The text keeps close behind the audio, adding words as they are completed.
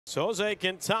Jose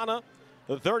Quintana,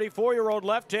 the 34-year-old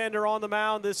left-hander on the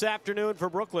mound this afternoon for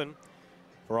Brooklyn.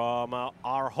 From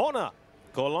Arjona,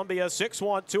 Colombia,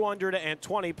 6'1",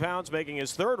 220 pounds, making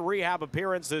his third rehab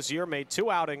appearance this year. Made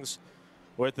 2 outings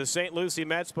with the St. Lucie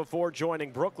Mets before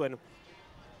joining Brooklyn.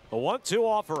 A 1-2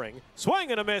 offering.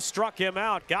 Swing and a miss, struck him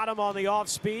out. Got him on the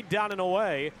off-speed, down and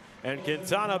away. And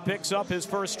Quintana picks up his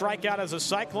first strikeout as a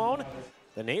Cyclone.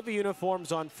 The Navy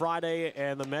uniforms on Friday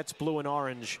and the Mets blue and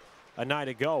orange a night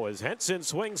ago, as Henson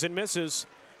swings and misses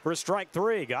for strike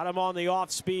 3. Got him on the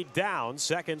off-speed down.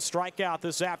 Second strikeout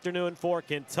this afternoon for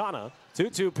Quintana.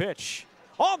 2-2 pitch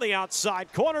on the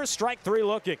outside corner. Strike 3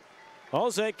 looking.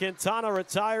 Jose Quintana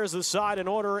retires the side in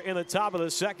order in the top of the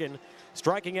second,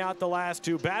 striking out the last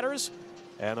 2 batters.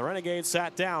 And the Renegades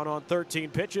sat down on 13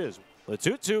 pitches. The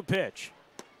 2-2 pitch.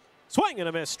 Swing and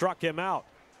a miss, struck him out.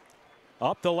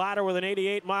 Up the ladder with an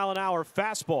 88-mile-an-hour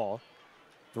fastball.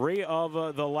 3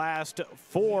 of the last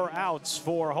 4 outs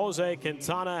for Jose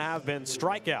Quintana have been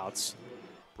strikeouts.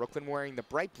 Brooklyn wearing the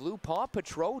bright blue Paw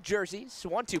Patrol jerseys.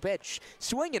 1-2 pitch.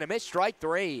 Swing and a miss, strike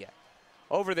 3.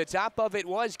 Over the top of it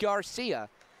was Garcia.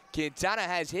 Quintana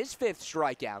has his 5th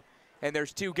strikeout. And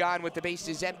there's 2 gone with the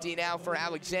bases empty now for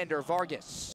Alexander Vargas.